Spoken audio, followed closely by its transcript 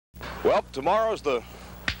Well, tomorrow's the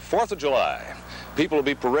 4th of July. People will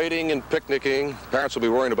be parading and picnicking. Parents will be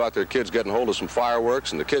worrying about their kids getting hold of some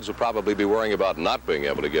fireworks, and the kids will probably be worrying about not being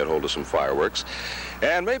able to get hold of some fireworks.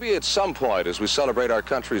 And maybe at some point, as we celebrate our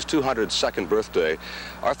country's 202nd birthday,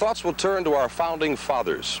 our thoughts will turn to our founding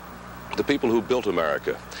fathers, the people who built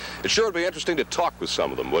America. It sure would be interesting to talk with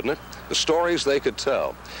some of them, wouldn't it? The stories they could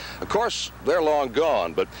tell. Of course, they're long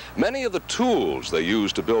gone, but many of the tools they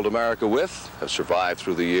used to build America with have survived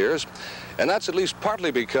through the years. And that's at least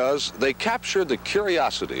partly because they captured the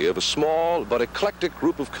curiosity of a small but eclectic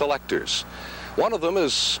group of collectors. One of them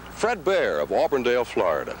is Fred Bear of Auburndale,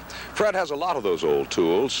 Florida. Fred has a lot of those old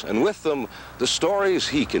tools, and with them, the stories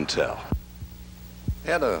he can tell.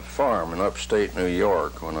 I had a farm in upstate New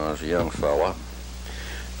York when I was a young fella.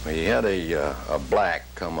 We had a black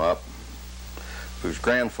come up whose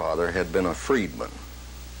grandfather had been a freedman.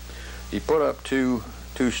 He put up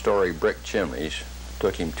two-story brick chimneys.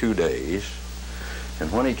 Took him 2 days,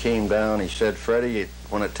 and when he came down, he said, "Freddie,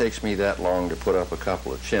 when it takes me that long to put up a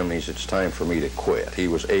couple of chimneys, it's time for me to quit." He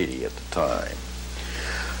was 80 at the time.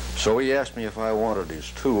 So he asked me if I wanted his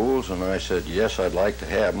tools, and I said, yes, I'd like to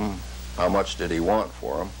have them. How much did he want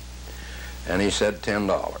for them? And he said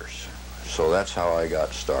 $10. So that's how I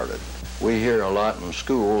got started. We hear a lot in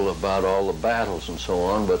school about all the battles and so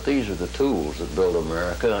on, but these are the tools that built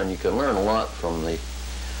America, and you can learn a lot from the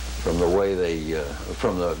way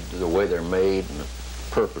they're made and the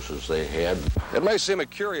purposes they had. It may seem a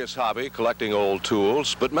curious hobby, collecting old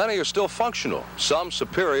tools, but many are still functional, some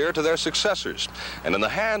superior to their successors. And in the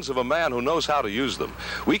hands of a man who knows how to use them,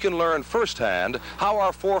 we can learn firsthand how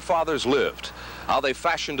our forefathers lived, how they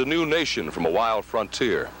fashioned a new nation from a wild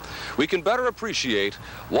frontier. We can better appreciate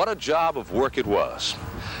what a job of work it was.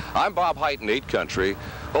 I'm Bob Height in 8 Country,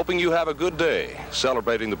 hoping you have a good day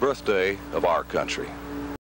celebrating the birthday of our country.